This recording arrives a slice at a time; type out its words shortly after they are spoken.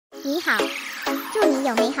你好，祝你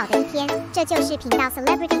有美好的一天。这就是频道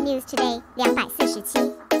Celebrity News Today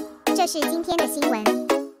 247。这是今天的新闻。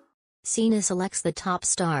Sina selects the top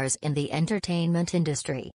stars in the entertainment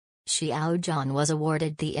industry. Xiao Zhan was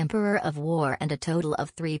awarded the Emperor of War and a total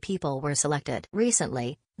of 3 people were selected.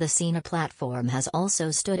 Recently, the Sina platform has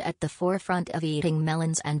also stood at the forefront of eating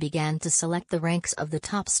melons and began to select the ranks of the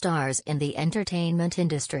top stars in the entertainment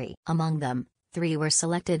industry. Among them, 3 were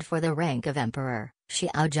selected for the rank of Emperor.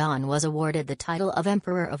 Xiao Zhan was awarded the title of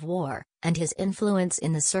Emperor of War, and his influence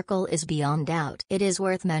in the circle is beyond doubt. It is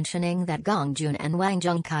worth mentioning that Gong Jun and Wang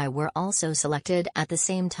Zhengkai were also selected at the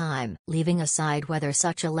same time. Leaving aside whether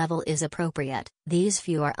such a level is appropriate, these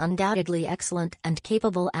few are undoubtedly excellent and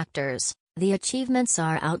capable actors. The achievements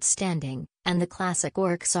are outstanding, and the classic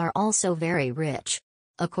works are also very rich.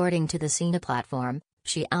 According to the Sina platform,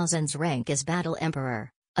 Xiao Zhan's rank is Battle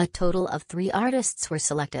Emperor. A total of 3 artists were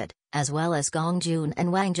selected, as well as Gong Jun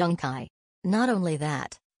and Wang Zhengkai. Not only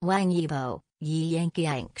that, Wang Yibo, Yi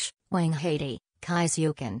Yanqiangsh, Wang Haiti, Kai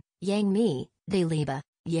Xiuqin, Yang Mi, De Liba,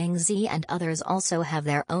 Yang Zi and others also have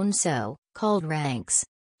their own so-called ranks.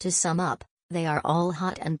 To sum up, they are all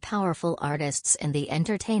hot and powerful artists in the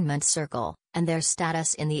entertainment circle, and their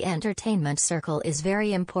status in the entertainment circle is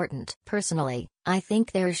very important. Personally, I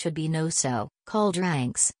think there should be no so-called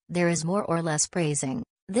ranks, there is more or less praising.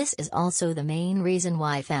 This is also the main reason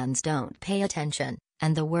why fans don't pay attention,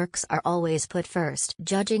 and the works are always put first.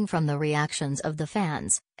 Judging from the reactions of the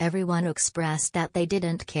fans, everyone expressed that they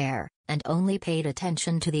didn't care, and only paid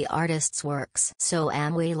attention to the artist's works. So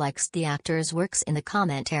Amway likes the actor's works in the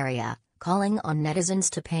comment area, calling on netizens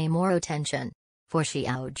to pay more attention. For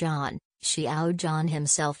Xiao Zhan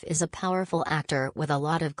himself is a powerful actor with a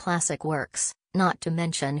lot of classic works, not to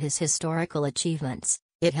mention his historical achievements.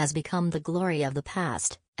 It has become the glory of the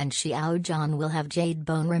past, and Xiao Zhan will have Jade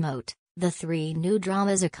Bone Remote. The 3 new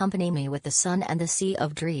dramas Accompany Me with the Sun and the Sea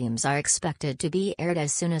of Dreams are expected to be aired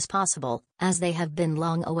as soon as possible, as they have been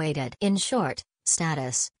long awaited. In short,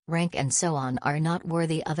 status, rank and so on are not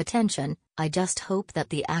worthy of attention. I just hope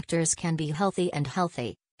that the actors can be healthy,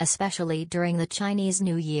 especially during the Chinese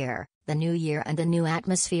New Year. The New Year and the new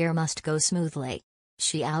atmosphere must go smoothly.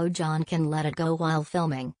 Xiao Zhan can let it go while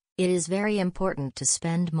filming. It is very important to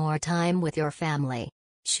spend more time with your family.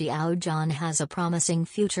 Xiao Zhan has a promising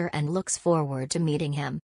future and looks forward to meeting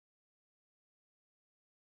him.